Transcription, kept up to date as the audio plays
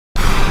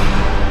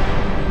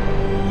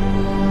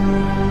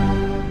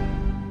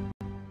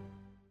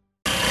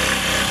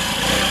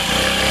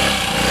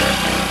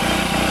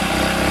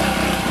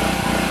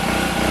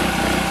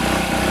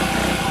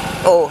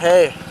Oh,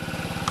 hey.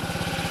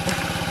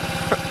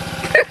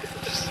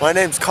 My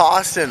name's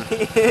Costin.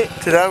 Today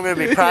I'm going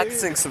to be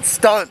practicing some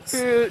stunts.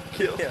 I'm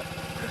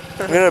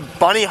going to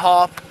bunny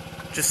hop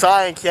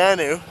Josiah and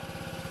Keanu.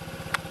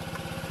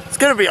 It's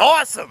going to be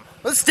awesome.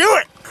 Let's do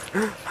it.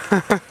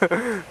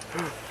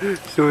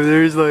 So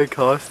there's like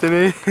Costin,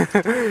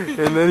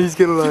 and then he's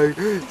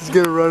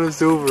gonna run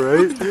us over,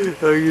 right?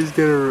 Like he's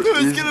gonna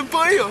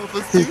bunny hop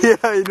us, dude. Yeah,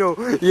 I know.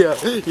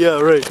 Yeah,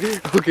 right.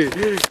 Okay.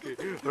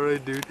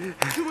 Alright, dude.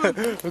 Come on.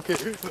 Okay.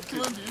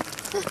 Come on, dude.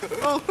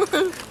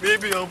 Oh.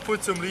 Maybe I'll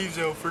put some leaves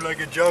out for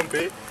like a jump,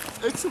 eh?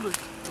 Excellent.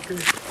 Okay.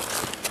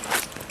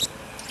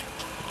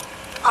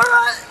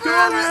 Alright, come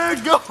on,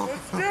 man, go!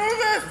 Let's do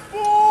this,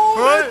 fool!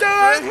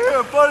 Right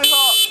here, bunny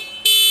hop!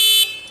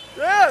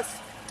 Yes!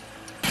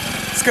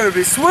 It's gonna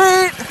be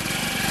sweet!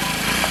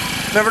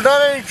 Never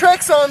done any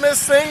tricks on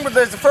this thing, but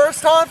there's a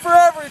first time for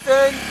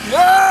everything!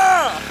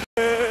 Yeah!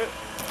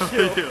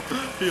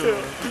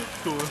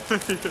 Cool.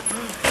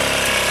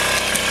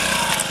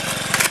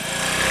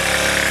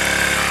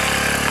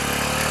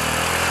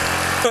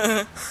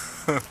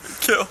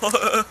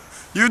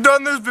 You've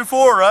done this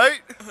before,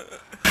 right?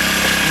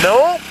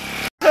 Nope.